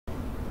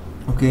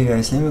Okay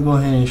guys, let me go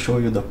ahead and show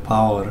you the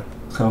power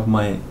of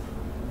my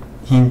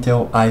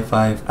Intel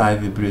i5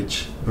 Ivy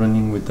bridge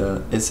running with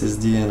a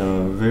SSD and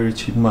a very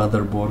cheap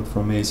motherboard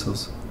from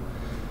ASUS.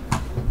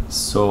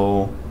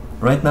 So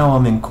right now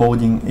I'm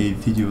encoding a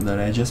video that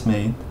I just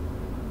made,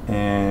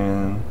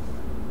 and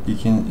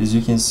as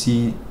you can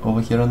see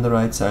over here on the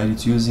right side,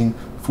 it's using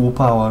full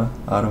power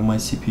out of my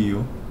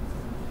CPU,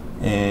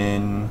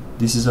 and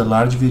this is a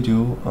large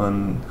video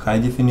on high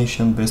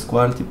definition, best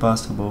quality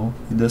possible.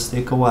 It does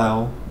take a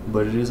while,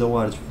 but it is a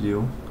large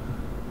video.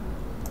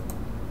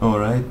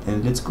 Alright,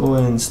 and let's go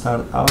and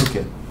start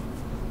Autocad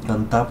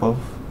on top of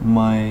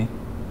my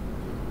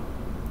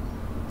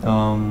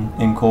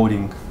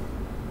encoding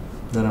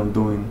that I'm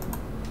doing.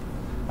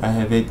 I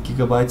have 8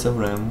 gigabytes of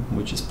RAM,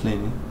 which is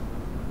plenty.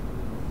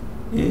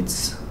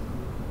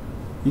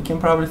 You can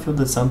probably feel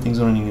that something's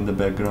running in the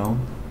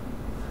background.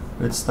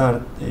 Let's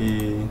start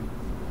a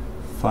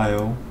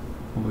file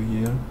over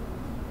here.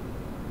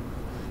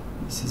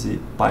 This is a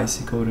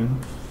bicycle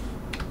rim,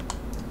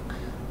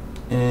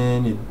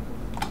 and it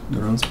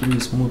runs pretty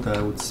smooth,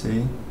 I would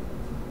say.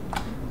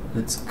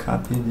 Let's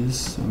copy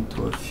this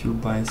into a few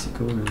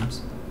bicycle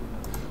rims.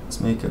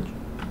 Let's make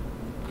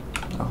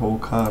a whole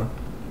car.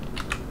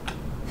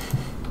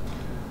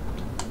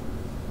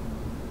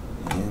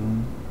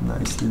 And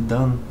nicely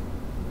done.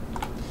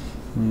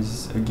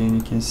 Again,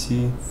 you can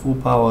see full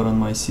power on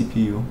my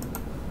CPU.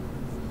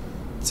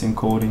 It's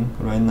encoding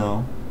right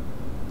now,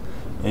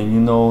 and you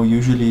know,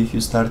 usually if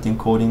you start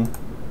encoding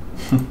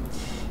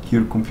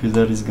your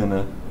computer is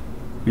gonna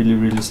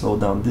really slow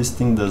down. This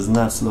thing does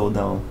not slow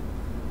down.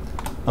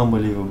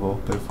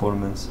 Unbelievable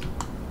performance.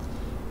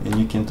 And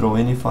you can throw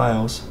any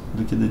files.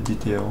 Look at the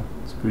detail,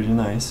 it's pretty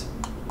nice.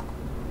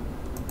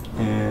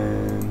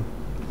 And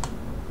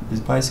this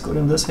bicycle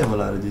rim does have a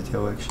lot of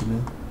detail,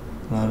 actually.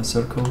 A lot of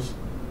circles.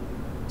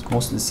 It's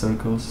mostly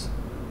circles,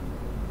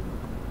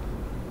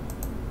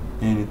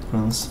 and it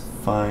runs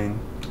fine.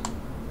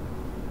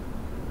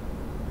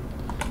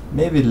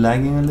 Maybe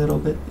lagging a little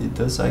bit. It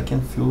does, I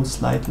can feel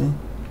slightly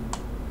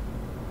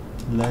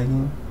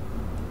lagging.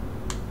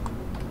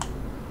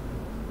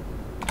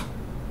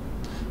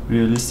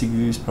 Realistic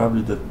view is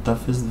probably the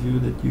toughest view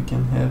that you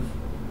can have.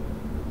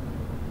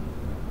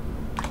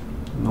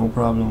 No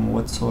problem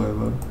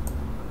whatsoever.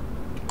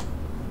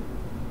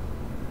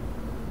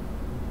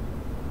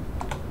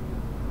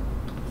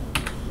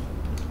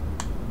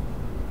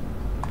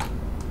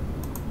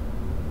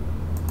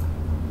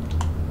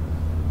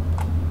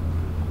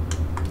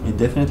 It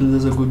definitely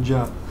does a good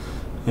job,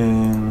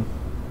 and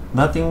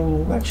nothing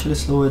will actually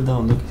slow it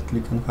down. Look,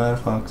 click on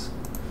Firefox,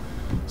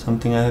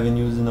 something I haven't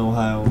used in a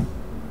while.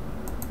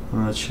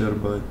 I'm not sure,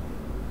 but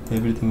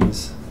everything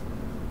is,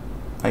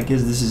 I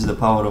guess this is the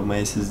power of my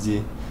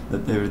SSD,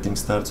 that everything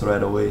starts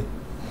right away.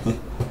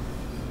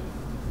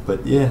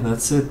 But yeah,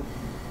 that's it.